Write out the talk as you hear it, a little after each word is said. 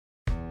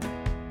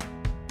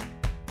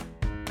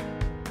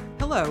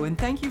Hello, and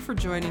thank you for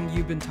joining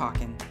You've Been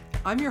Talking.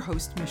 I'm your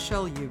host,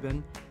 Michelle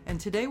Euban, and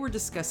today we're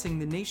discussing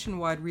the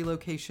nationwide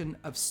relocation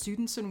of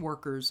students and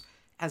workers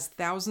as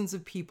thousands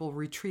of people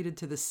retreated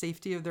to the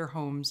safety of their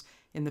homes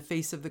in the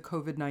face of the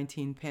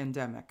COVID-19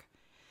 pandemic.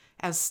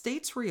 As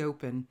states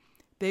reopen,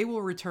 they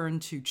will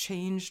return to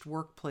changed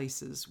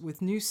workplaces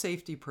with new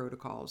safety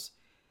protocols.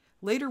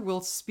 Later,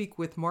 we'll speak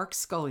with Mark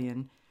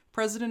Scullion,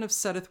 president of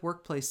Suddath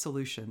Workplace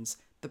Solutions,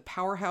 the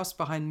powerhouse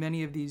behind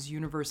many of these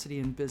university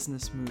and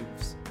business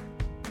moves.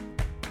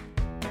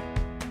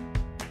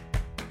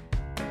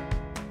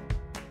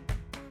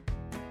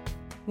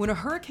 When a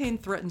hurricane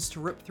threatens to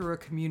rip through a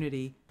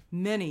community,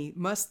 many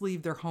must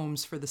leave their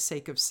homes for the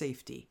sake of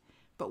safety.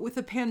 But with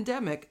a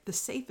pandemic, the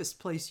safest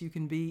place you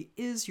can be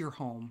is your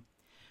home.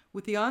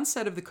 With the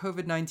onset of the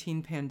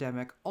COVID-19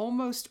 pandemic,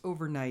 almost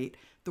overnight,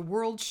 the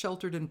world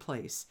sheltered in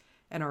place,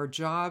 and our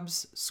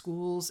jobs,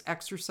 schools,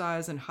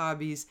 exercise, and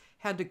hobbies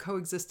had to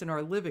coexist in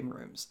our living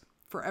rooms,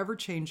 forever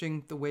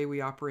changing the way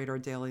we operate our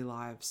daily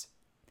lives.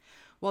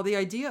 While the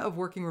idea of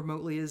working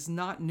remotely is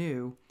not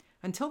new,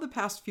 until the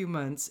past few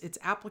months, its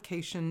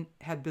application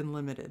had been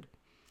limited.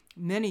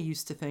 Many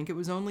used to think it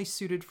was only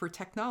suited for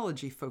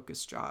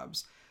technology-focused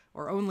jobs,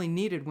 or only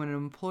needed when an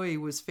employee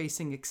was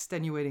facing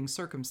extenuating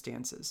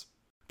circumstances.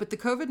 But the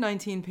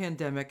COVID-19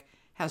 pandemic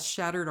has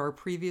shattered our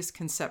previous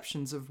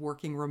conceptions of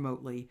working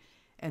remotely,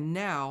 and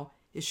now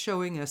is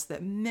showing us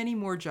that many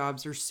more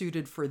jobs are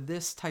suited for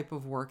this type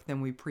of work than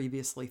we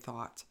previously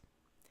thought.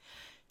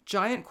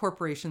 Giant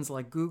corporations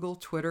like Google,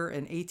 Twitter,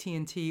 and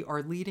AT&T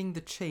are leading the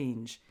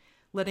change,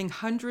 letting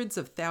hundreds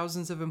of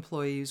thousands of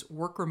employees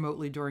work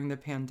remotely during the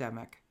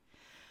pandemic.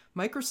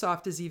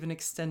 Microsoft is even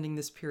extending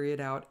this period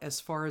out as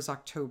far as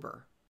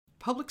October.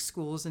 Public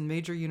schools and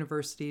major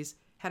universities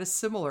had a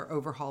similar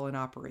overhaul in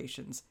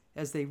operations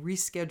as they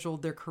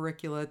rescheduled their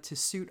curricula to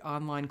suit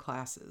online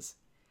classes.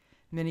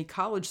 Many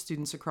college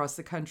students across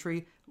the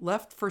country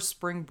left for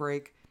spring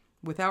break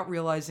without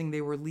realizing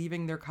they were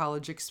leaving their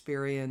college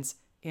experience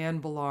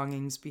and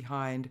belongings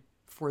behind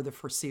for the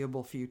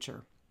foreseeable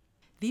future.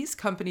 These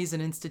companies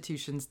and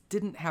institutions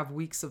didn't have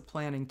weeks of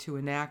planning to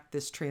enact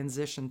this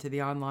transition to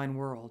the online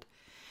world.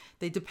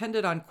 They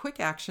depended on quick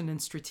action and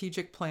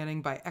strategic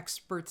planning by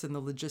experts in the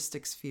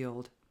logistics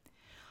field.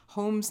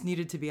 Homes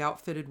needed to be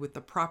outfitted with the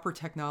proper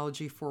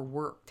technology for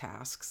work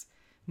tasks.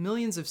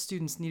 Millions of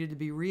students needed to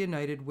be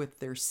reunited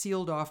with their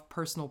sealed-off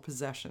personal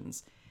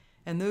possessions,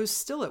 and those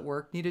still at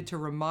work needed to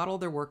remodel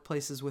their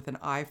workplaces with an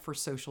eye for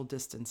social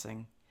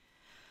distancing.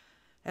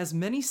 As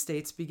many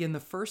states begin the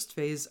first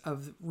phase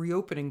of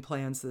reopening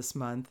plans this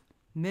month,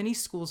 many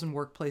schools and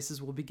workplaces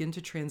will begin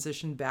to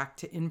transition back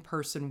to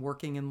in-person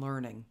working and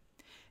learning.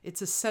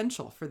 It's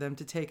essential for them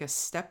to take a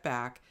step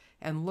back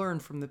and learn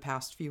from the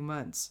past few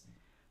months.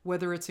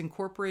 Whether it's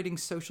incorporating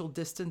social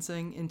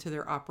distancing into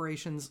their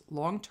operations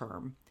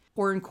long-term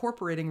or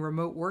incorporating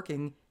remote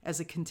working as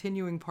a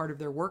continuing part of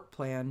their work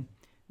plan,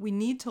 we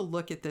need to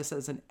look at this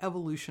as an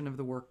evolution of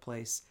the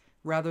workplace,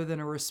 rather than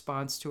a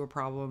response to a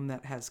problem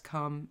that has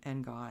come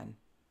and gone.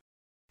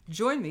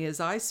 Join me as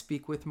I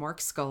speak with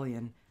Mark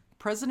Scullion,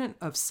 president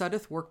of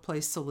Suddath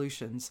Workplace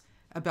Solutions,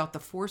 about the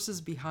forces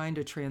behind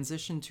a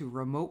transition to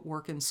remote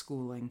work and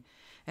schooling,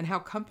 and how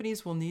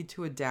companies will need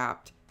to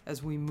adapt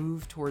as we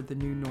move toward the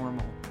new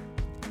normal.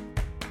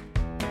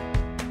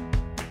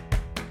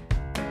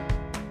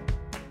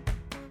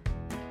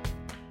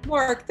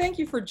 Mark, thank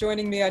you for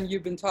joining me on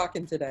You've Been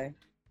Talking today.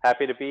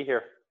 Happy to be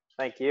here.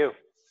 Thank you.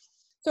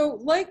 So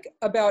like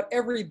about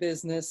every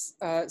business,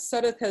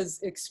 Suddath has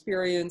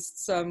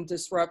experienced some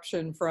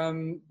disruption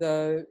from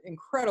the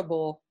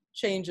incredible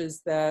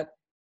changes that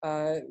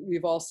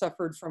we've all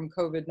suffered from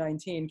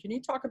COVID-19. Can you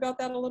talk about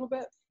that a little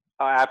bit?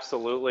 Oh,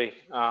 absolutely.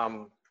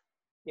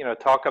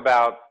 Talk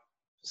about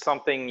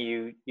something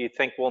you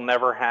think will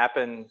never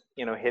happen,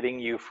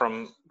 hitting you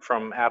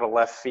from out of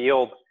left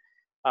field.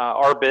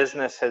 Our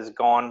business has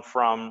gone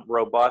from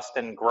robust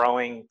and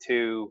growing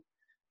to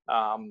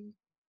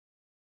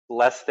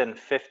less than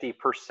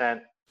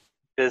 50%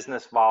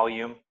 business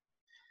volume.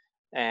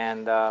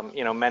 And,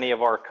 many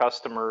of our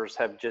customers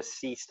have just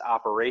ceased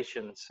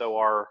operations. So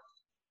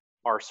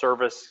our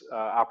service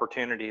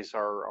opportunities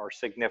are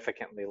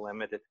significantly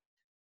limited.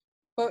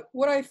 But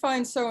what I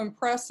find so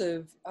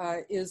impressive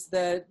is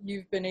that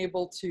you've been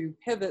able to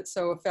pivot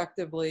so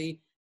effectively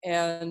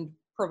and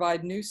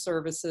provide new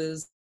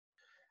services.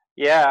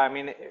 Yeah, I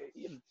mean,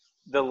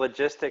 the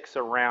logistics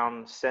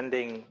around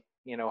sending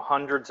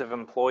hundreds of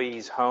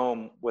employees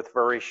home with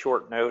very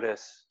short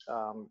notice.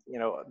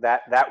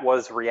 That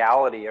was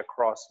reality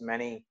across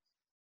many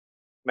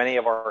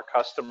of our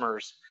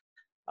customers.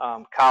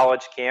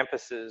 College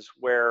campuses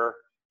where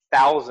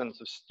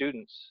thousands of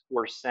students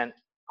were sent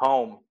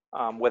home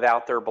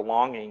without their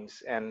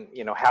belongings, and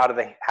how do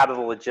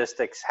the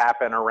logistics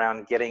happen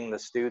around getting the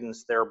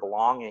students their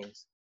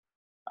belongings?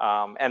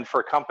 And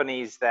for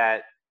companies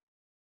that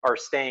are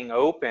staying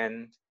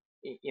open,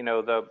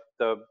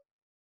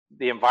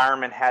 the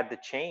environment had to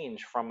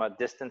change from a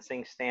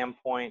distancing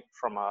standpoint,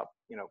 from a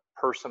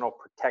personal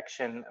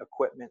protection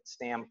equipment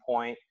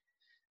standpoint.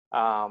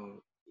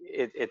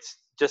 it's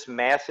just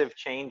massive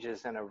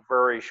changes in a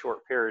very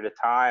short period of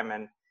time.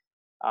 And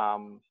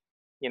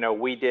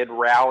we did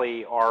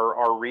rally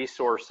our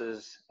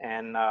resources,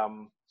 and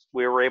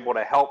we were able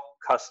to help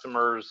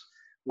customers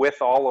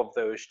with all of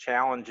those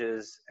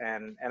challenges,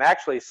 and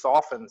actually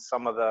soften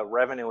some of the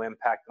revenue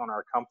impact on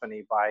our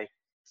company by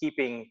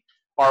keeping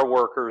our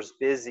workers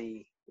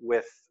busy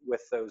with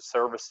those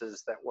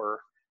services that were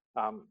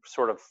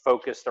sort of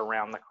focused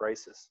around the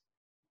crisis.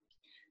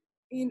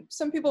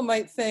 Some people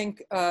might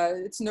think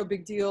it's no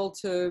big deal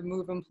to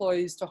move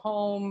employees to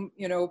home,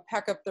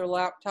 pack up their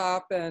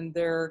laptop and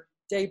their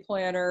day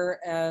planner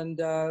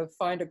and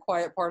find a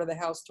quiet part of the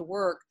house to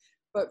work.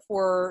 But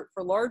for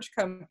large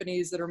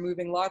companies that are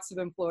moving lots of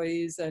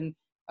employees and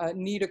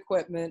need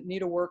equipment,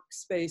 need a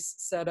workspace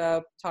set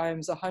up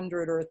times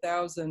 100 or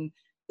 1,000,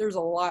 there's a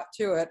lot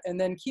to it.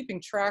 And then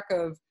keeping track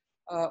of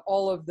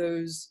all of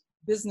those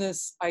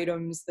business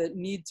items that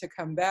need to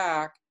come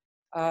back,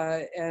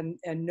 and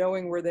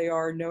knowing where they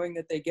are, knowing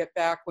that they get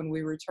back when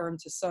we return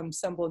to some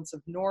semblance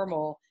of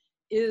normal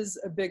is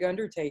a big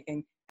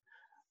undertaking.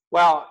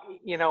 Well,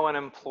 an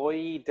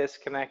employee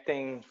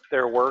disconnecting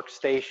their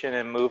workstation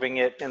and moving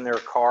it in their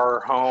car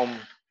home,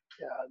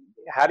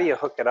 how do you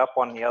hook it up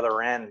on the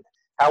other end?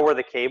 How were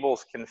the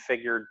cables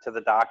configured to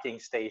the docking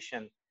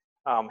station?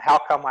 How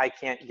come I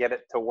can't get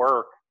it to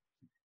work?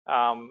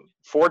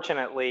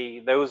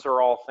 Fortunately, those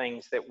are all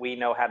things that we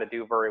know how to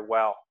do very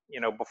well.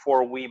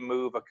 Before we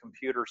move a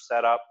computer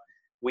setup,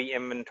 we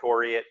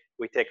inventory it,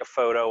 we take a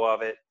photo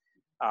of it,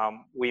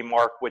 we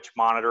mark which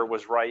monitor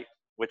was right,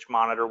 which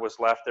monitor was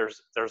left.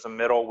 There's a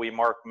middle, we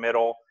mark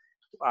middle.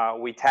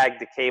 We tag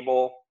the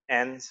cable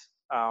ends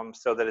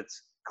so that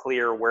it's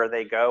clear where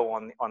they go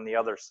on the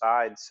other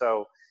side.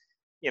 So,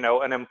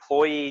 an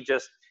employee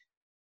just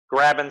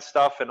grabbing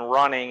stuff and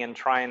running and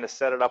trying to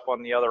set it up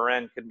on the other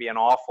end could be an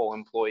awful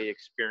employee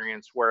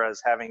experience,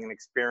 whereas having an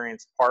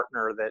experienced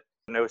partner that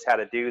knows how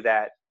to do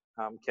that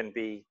can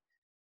be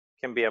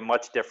a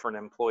much different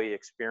employee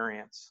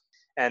experience.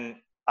 And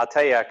I'll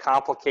tell you, a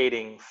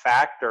complicating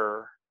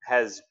factor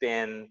has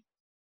been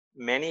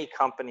many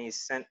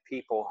companies sent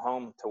people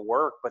home to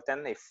work, but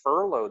then they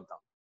furloughed them.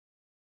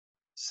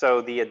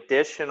 So the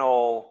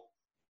additional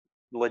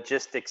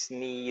logistics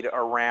need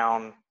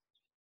around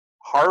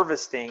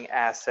harvesting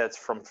assets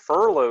from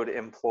furloughed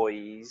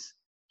employees,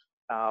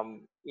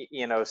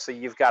 so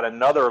you've got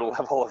another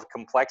level of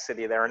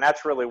complexity there. And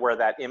that's really where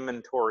that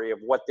inventory of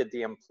what did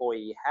the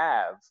employee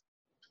have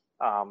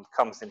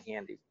comes in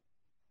handy.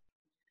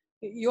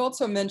 You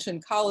also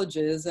mentioned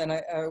colleges, and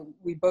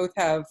we both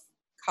have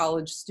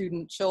college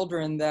student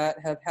children that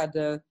have had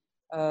to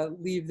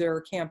leave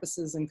their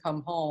campuses and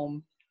come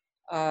home.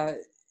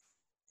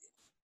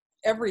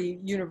 Every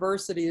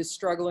university is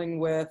struggling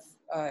with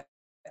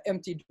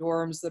empty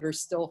dorms that are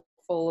still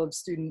full of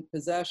student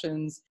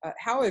possessions.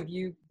 How have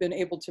you been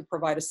able to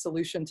provide a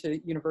solution to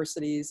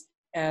universities,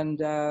 and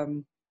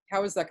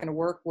how is that going to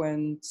work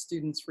when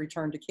students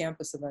return to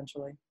campus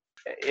eventually?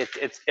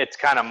 It's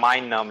kind of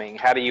mind-numbing.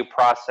 How do you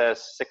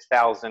process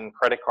 6,000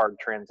 credit card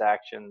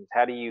transactions?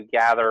 How do you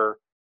gather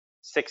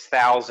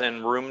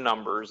 6,000 room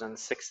numbers and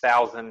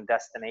 6,000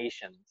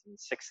 destinations and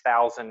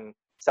 6,000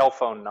 cell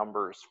phone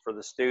numbers for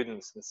the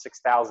students and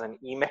 6,000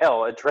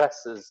 email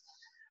addresses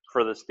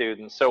for the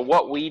students? So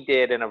what we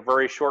did in a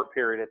very short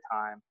period of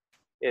time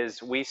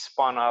is we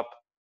spun up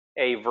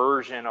a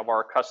version of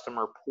our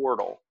customer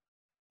portal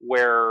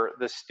where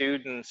the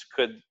students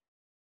could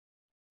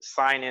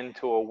sign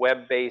into a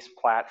web-based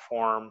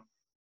platform.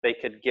 They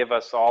could give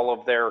us all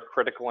of their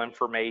critical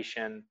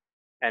information,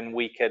 and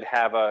we could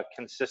have a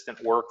consistent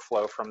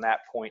workflow from that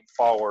point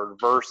forward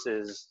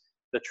versus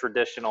the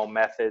traditional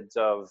methods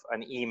of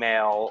an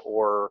email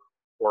or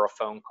a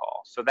phone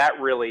call. So that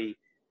really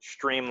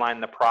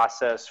streamlined the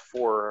process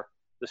for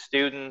the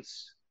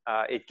students.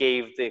 It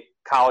gave the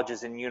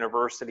colleges and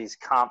universities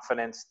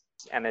confidence,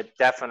 and it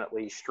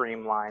definitely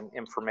streamlined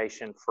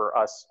information for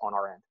us on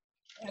our end.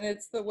 And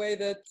it's the way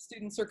that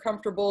students are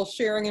comfortable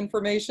sharing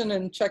information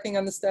and checking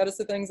on the status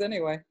of things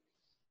anyway.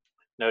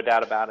 No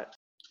doubt about it.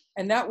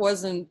 And that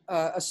wasn't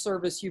a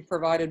service you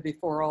provided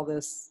before all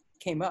this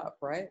came up,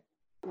 right?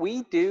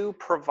 We do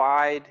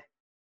provide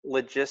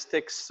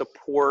logistics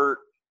support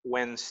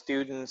when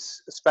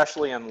students,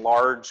 especially in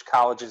large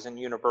colleges and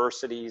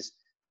universities,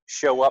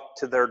 show up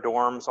to their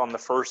dorms on the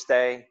first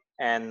day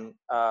and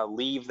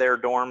leave their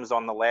dorms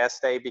on the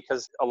last day,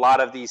 because a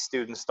lot of these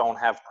students don't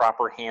have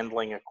proper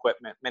handling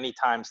equipment. Many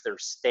times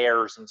there's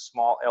stairs and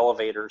small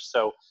elevators.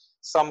 So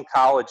some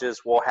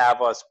colleges will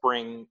have us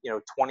bring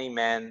 20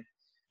 men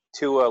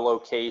to a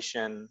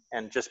location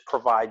and just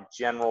provide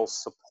general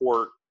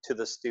support to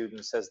the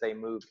students as they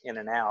move in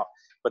and out.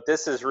 But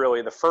this is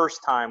really the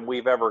first time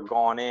we've ever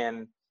gone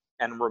in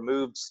and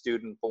removed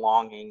student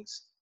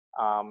belongings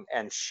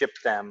and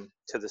shipped them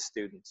to the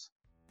students.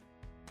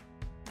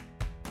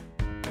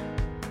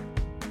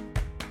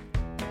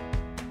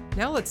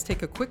 Now let's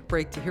take a quick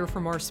break to hear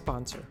from our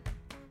sponsor.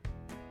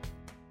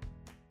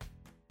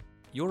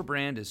 Your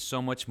brand is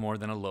so much more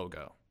than a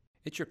logo.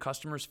 It's your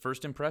customer's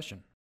first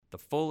impression, the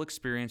full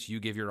experience you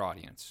give your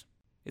audience.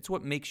 It's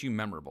what makes you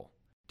memorable.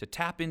 To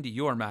tap into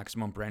your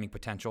maximum branding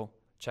potential,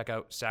 check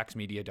out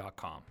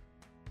saxmedia.com.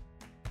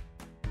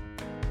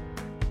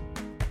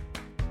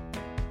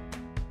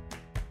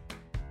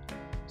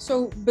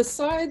 So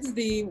besides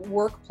the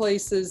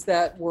workplaces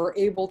that were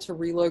able to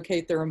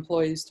relocate their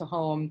employees to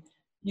home,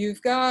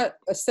 you've got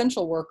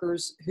essential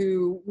workers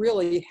who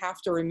really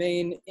have to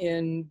remain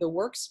in the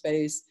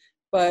workspace,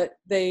 but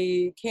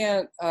they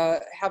can't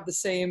have the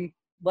same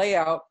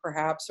layout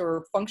perhaps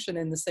or function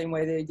in the same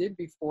way they did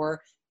before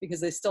because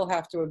they still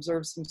have to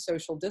observe some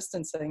social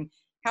distancing.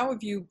 How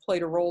have you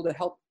played a role to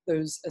help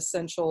those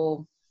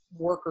essential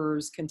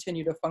workers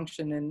continue to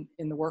function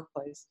in the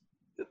workplace?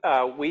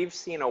 We've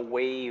seen a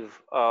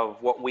wave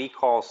of what we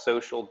call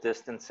social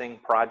distancing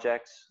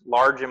projects.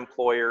 Large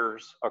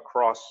employers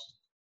across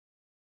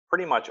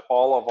pretty much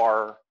all of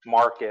our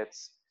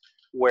markets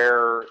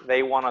where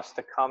they want us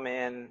to come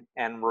in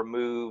and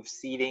remove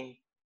seating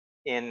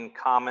in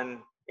common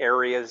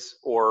areas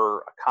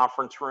or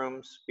conference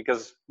rooms,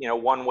 because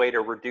one way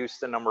to reduce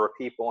the number of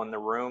people in the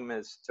room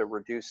is to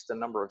reduce the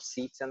number of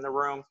seats in the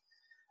room.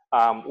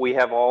 We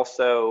have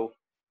also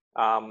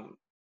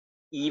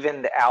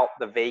evened out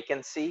the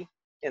vacancy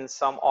in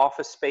some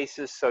office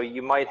spaces. So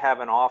you might have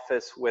an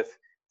office with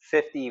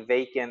 50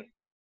 vacant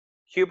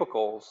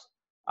cubicles,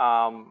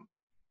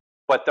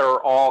 but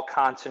they're all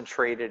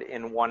concentrated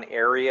in one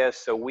area.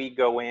 So we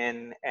go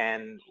in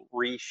and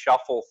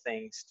reshuffle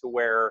things to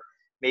where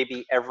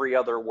maybe every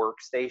other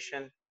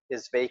workstation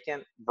is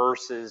vacant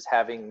versus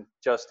having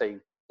just a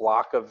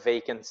block of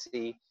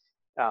vacancy,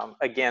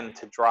 again,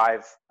 to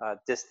drive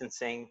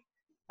distancing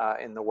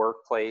in the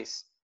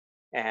workplace.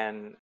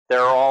 And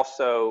there are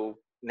also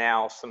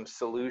now some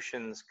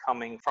solutions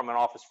coming from an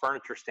office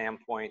furniture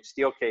standpoint,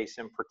 Steelcase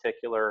in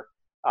particular,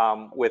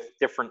 with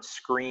different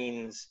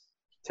screens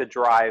to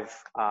drive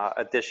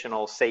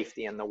additional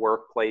safety in the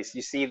workplace.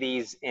 You see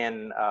these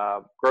in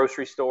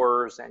grocery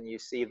stores, and you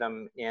see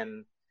them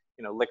in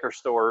liquor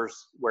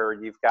stores where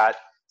you've got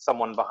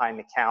someone behind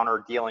the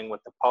counter dealing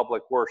with the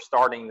public. We're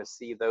starting to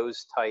see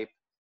those type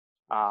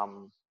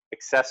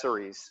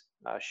accessories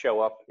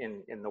show up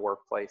in the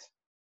workplace.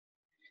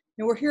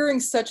 And we're hearing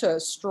such a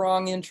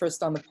strong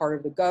interest on the part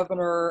of the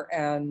governor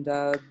and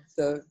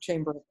the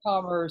Chamber of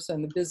Commerce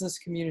and the business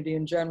community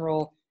in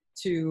general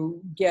to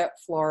get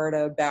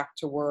Florida back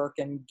to work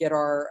and get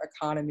our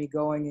economy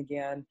going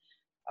again.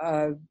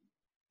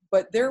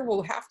 But there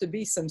will have to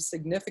be some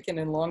significant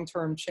and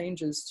long-term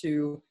changes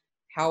to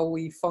how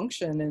we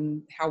function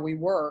and how we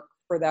work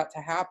for that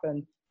to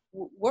happen.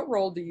 What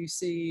role do you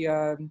see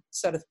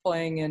Suddath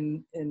playing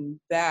in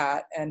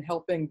that and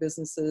helping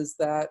businesses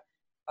that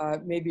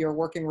maybe are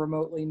working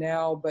remotely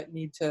now but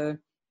need to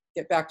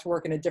get back to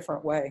work in a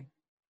different way?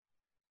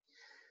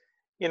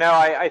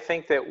 I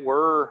think that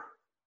we're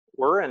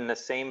in the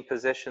same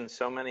position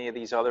so many of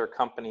these other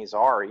companies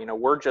are.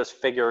 We're just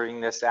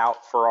figuring this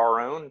out for our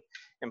own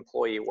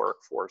employee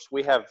workforce.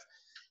 We have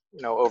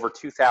over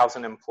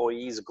 2,000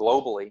 employees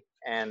globally,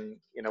 and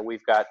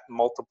we've got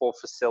multiple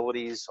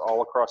facilities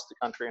all across the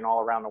country and all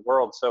around the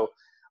world. So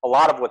a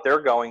lot of what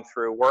they're going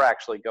through, we're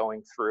actually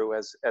going through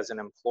as an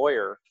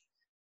employer.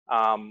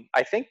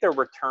 I think the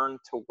return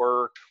to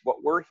work,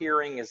 what we're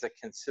hearing is a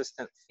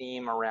consistent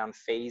theme around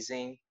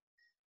phasing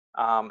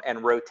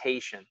and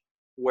rotation,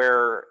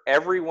 where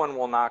everyone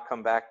will not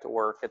come back to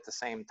work at the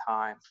same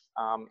time.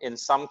 In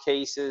some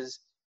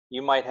cases,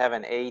 you might have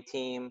an A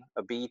team,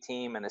 a B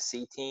team, and a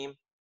C team,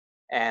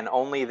 and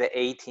only the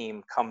A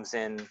team comes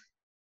in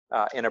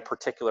a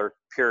particular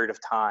period of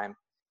time.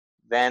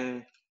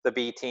 Then the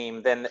B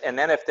team, and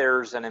then if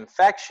there's an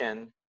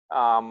infection,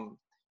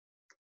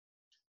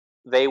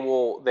 they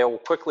will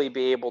quickly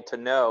be able to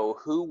know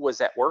who was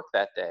at work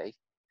that day,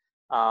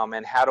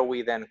 and how do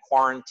we then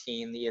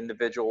quarantine the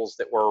individuals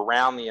that were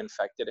around the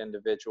infected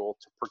individual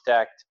to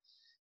protect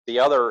the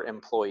other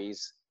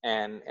employees,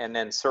 and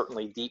then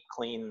certainly deep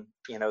clean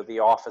the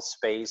office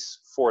space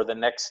for the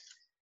next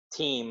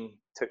team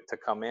to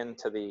come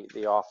into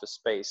the office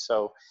space.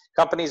 So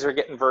companies are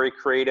getting very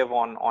creative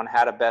on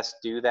how to best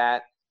do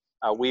that.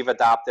 We've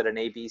adopted an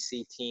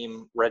ABC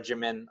team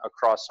regimen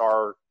across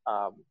our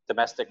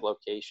domestic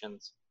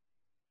locations.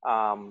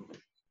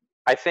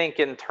 I think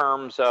in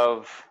terms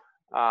of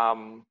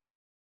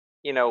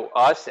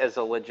us as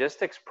a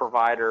logistics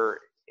provider,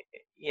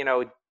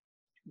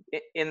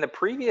 in the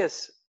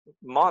previous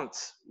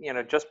months,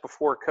 just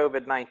before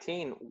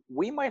COVID-19,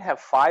 we might have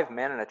 5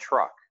 men in a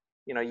truck.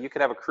 You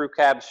could have a crew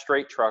cab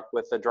straight truck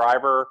with a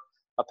driver,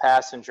 a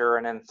passenger,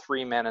 and then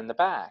 3 men in the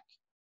back.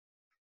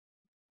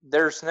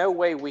 There's no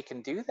way we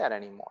can do that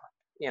anymore,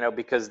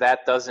 because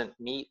that doesn't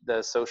meet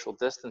the social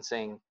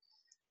distancing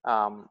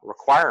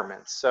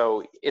requirements.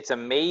 So it's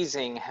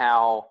amazing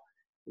how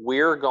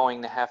we're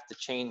going to have to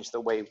change the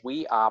way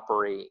we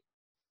operate.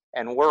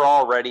 And we're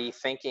already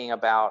thinking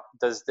about,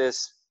 does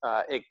this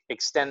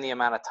extend the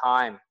amount of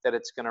time that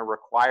it's going to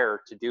require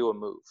to do a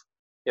move?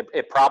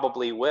 It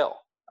probably will.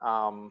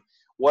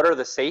 What are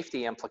the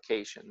safety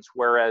implications?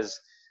 Whereas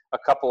a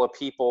couple of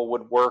people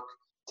would work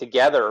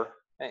together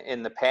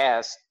in the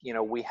past,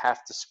 we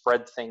have to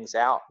spread things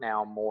out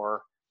now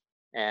more.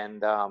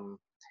 And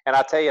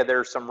I'll tell you,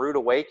 there's some rude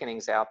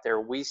awakenings out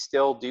there. We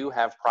still do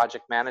have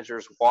project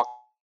managers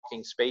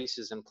walking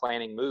spaces and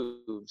planning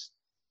moves.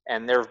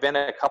 And there have been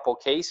a couple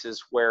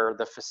cases where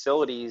the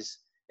facilities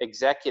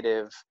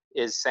executive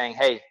is saying,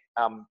 hey,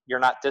 you're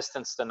not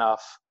distanced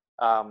enough.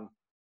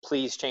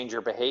 Please change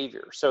your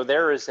behavior. So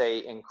there is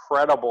a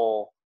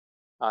incredible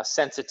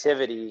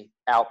sensitivity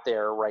out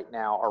there right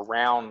now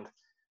around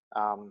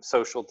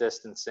social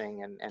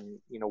distancing, and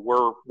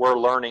we're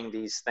learning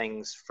these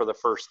things for the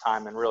first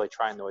time and really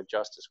trying to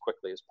adjust as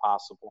quickly as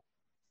possible.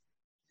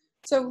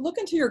 So look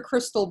into your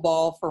crystal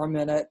ball for a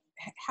minute.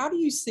 How do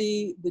you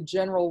see the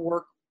general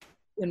work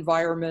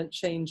environment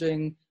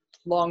changing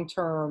long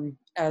term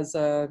as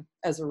a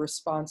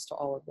response to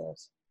all of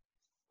this?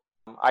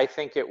 I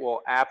think it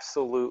will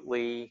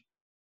absolutely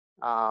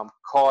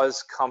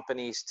cause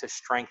companies to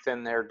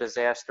strengthen their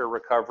disaster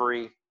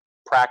recovery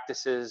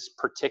practices,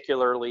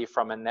 particularly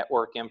from a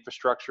network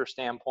infrastructure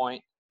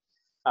standpoint.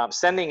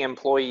 Sending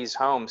employees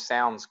home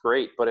sounds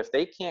great, but if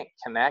they can't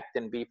connect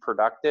and be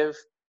productive,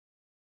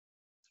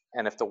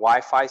 and if the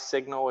Wi-Fi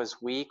signal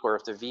is weak or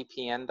if the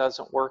VPN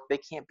doesn't work, they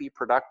can't be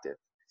productive.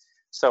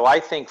 So I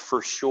think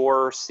for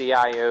sure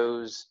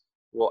CIOs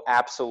will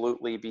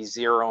absolutely be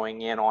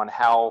zeroing in on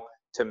how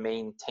to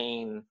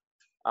maintain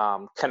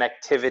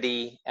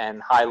connectivity and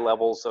high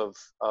levels of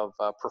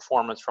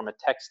performance from a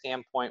tech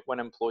standpoint when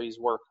employees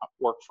work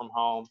from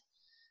home.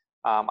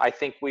 I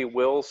think we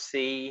will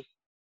see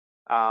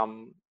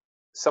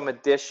some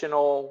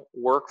additional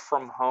work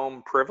from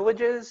home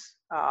privileges,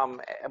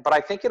 but I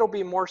think it'll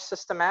be more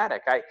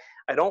systematic. I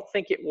don't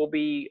think it will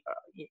be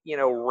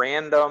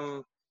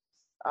random.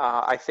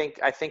 I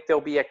think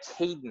there'll be a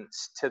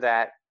cadence to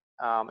that,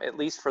 at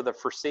least for the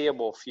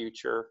foreseeable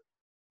future.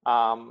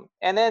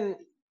 And then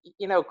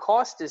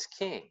cost is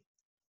king.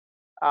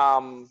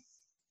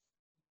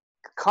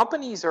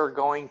 Companies are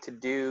going to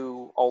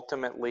do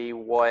ultimately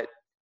what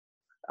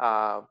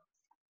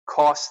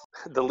costs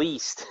the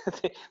least.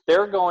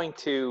 They're going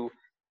to,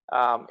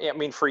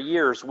 for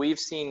years, we've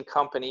seen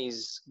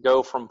companies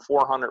go from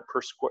 400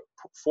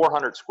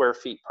 square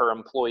feet per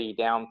employee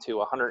down to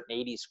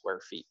 180 square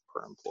feet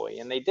per employee.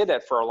 And they did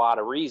that for a lot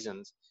of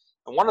reasons.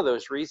 And one of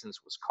those reasons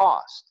was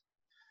cost.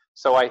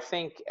 So I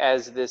think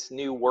as this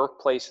new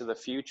workplace of the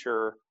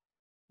future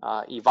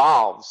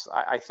evolves,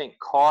 I think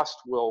cost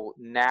will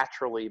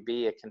naturally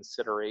be a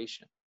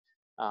consideration.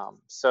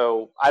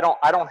 So I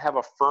don't have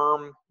a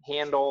firm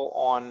handle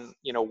on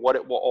what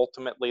it will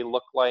ultimately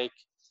look like,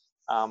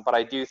 but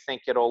I do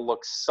think it'll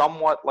look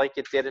somewhat like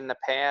it did in the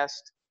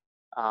past.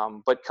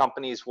 But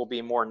companies will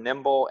be more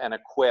nimble and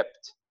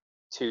equipped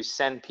to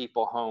send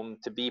people home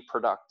to be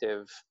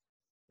productive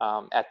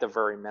at the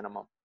very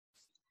minimum.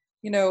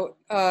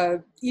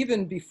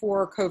 Even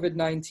before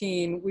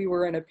COVID-19, we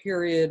were in a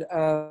period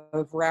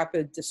of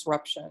rapid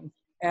disruption.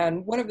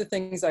 And one of the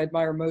things I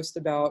admire most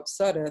about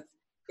Suddath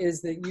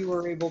is that you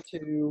were able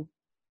to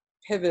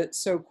pivot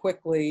so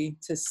quickly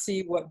to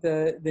see what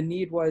the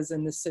need was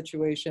in this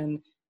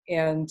situation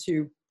and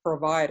to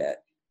provide it.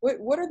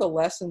 What are the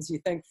lessons you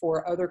think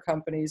for other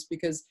companies?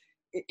 Because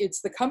it's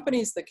the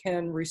companies that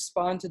can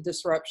respond to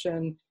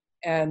disruption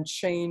and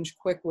change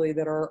quickly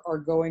that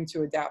are going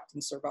to adapt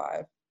and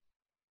survive.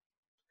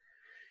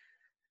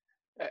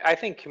 I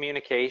think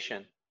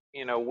communication.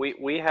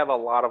 We have a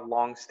lot of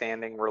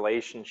long-standing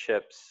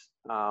relationships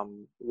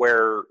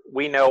where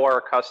we know our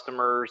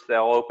customers.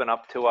 They'll open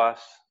up to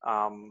us.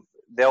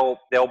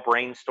 They'll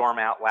brainstorm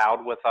out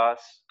loud with us.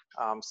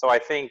 So I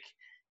think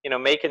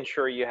making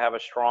sure you have a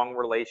strong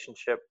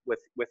relationship with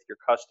your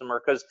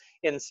customer, because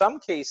in some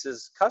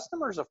cases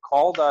customers have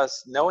called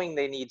us knowing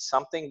they need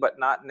something but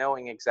not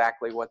knowing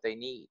exactly what they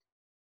need.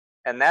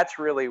 And that's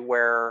really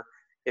where,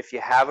 if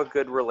you have a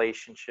good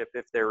relationship,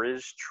 if there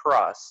is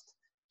trust,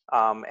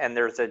 and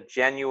there's a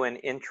genuine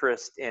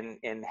interest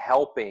in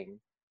helping,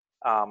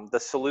 the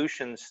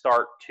solutions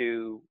start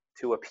to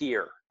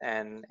appear.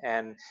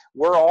 And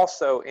we're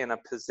also in a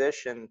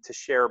position to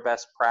share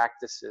best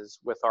practices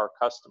with our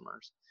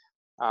customers.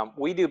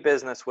 We do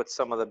business with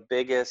some of the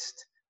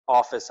biggest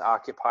office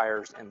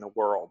occupiers in the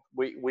world.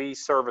 We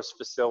service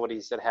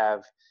facilities that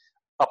have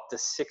up to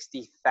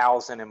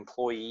 60,000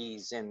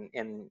 employees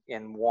in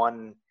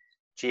one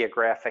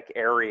geographic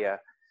area.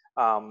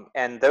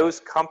 And those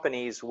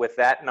companies with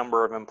that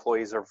number of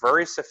employees are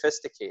very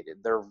sophisticated.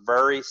 They're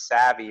very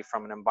savvy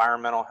from an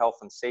environmental health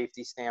and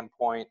safety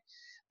standpoint.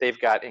 They've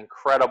got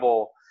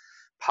incredible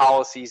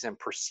policies and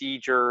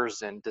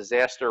procedures and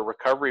disaster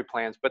recovery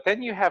plans. But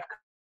then you have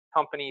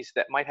companies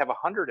that might have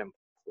 100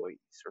 employees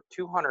or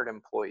 200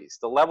 employees.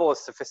 The level of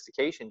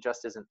sophistication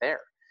just isn't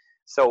there.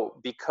 So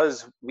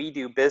because we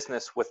do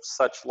business with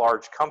such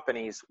large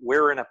companies,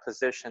 we're in a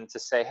position to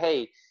say,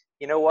 hey,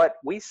 you know what,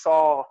 we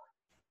saw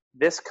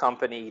this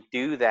company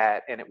do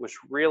that and it was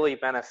really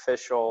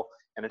beneficial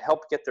and it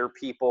helped get their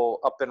people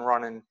up and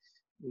running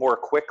more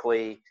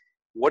quickly.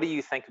 what do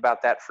you think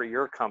about that for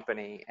your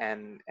company?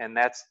 And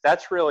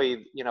that's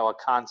really, a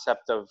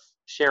concept of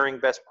sharing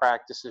best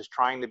practices,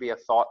 trying to be a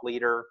thought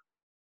leader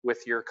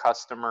with your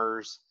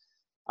customers,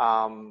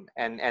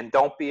 and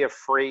don't be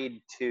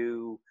afraid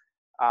to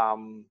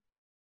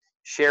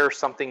share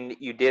something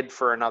that you did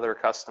for another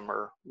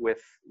customer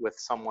with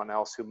someone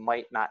else who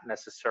might not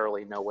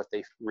necessarily know what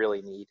they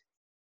really need.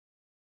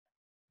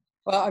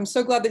 Well, I'm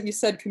so glad that you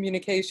said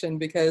communication,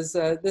 because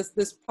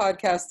this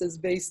podcast is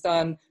based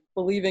on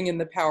believing in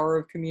the power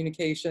of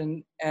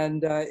communication,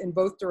 and in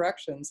both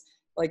directions.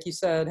 Like you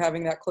said,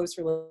 having that close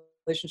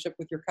relationship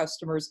with your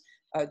customers,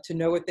 to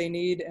know what they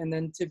need, and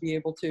then to be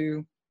able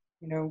to,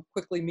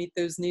 quickly meet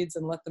those needs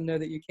and let them know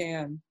that you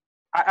can.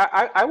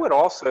 I would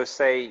also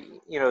say,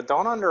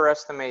 don't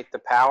underestimate the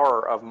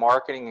power of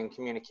marketing and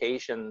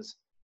communications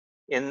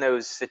in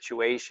those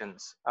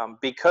situations.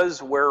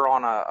 Because we're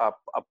on a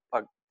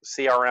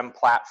CRM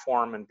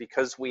platform, and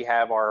because we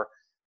have our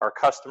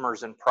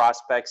customers and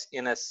prospects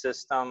in a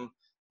system,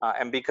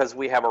 and because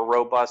we have a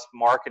robust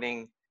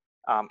marketing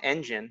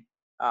engine,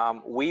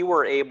 we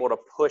were able to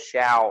push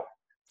out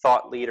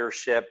thought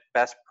leadership,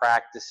 best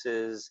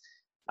practices,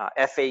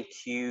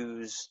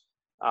 FAQs,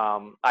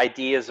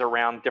 ideas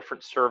around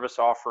different service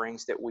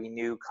offerings that we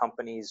knew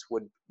companies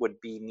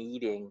would be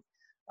needing.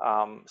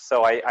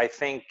 So I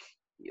think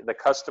the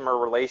customer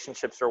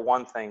relationships are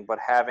one thing, but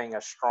having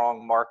a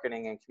strong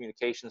marketing and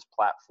communications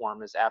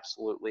platform is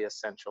absolutely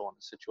essential in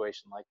a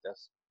situation like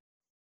this.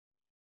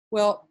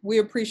 Well, we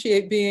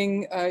appreciate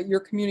being your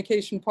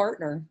communication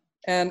partner,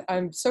 and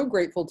I'm so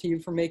grateful to you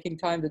for making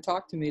time to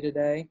talk to me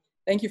today.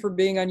 Thank you for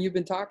being on You've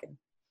Been Talking.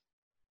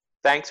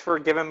 Thanks for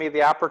giving me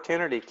the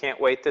opportunity.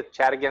 Can't wait to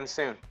chat again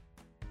soon.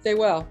 Stay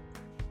well.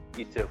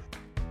 You too.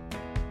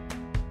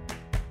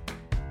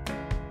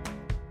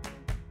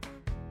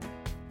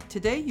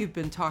 Today you've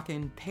been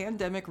talking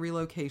pandemic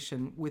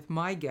relocation with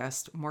my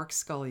guest, Mark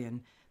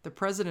Scullion, the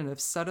president of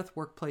Suddath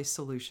Workplace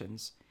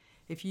Solutions.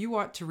 If you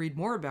want to read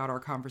more about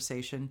our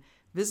conversation,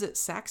 visit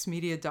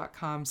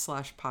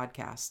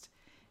sacsmedia.com/podcast.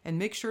 And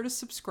make sure to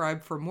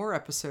subscribe for more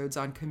episodes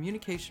on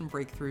communication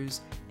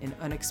breakthroughs in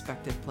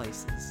unexpected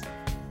places.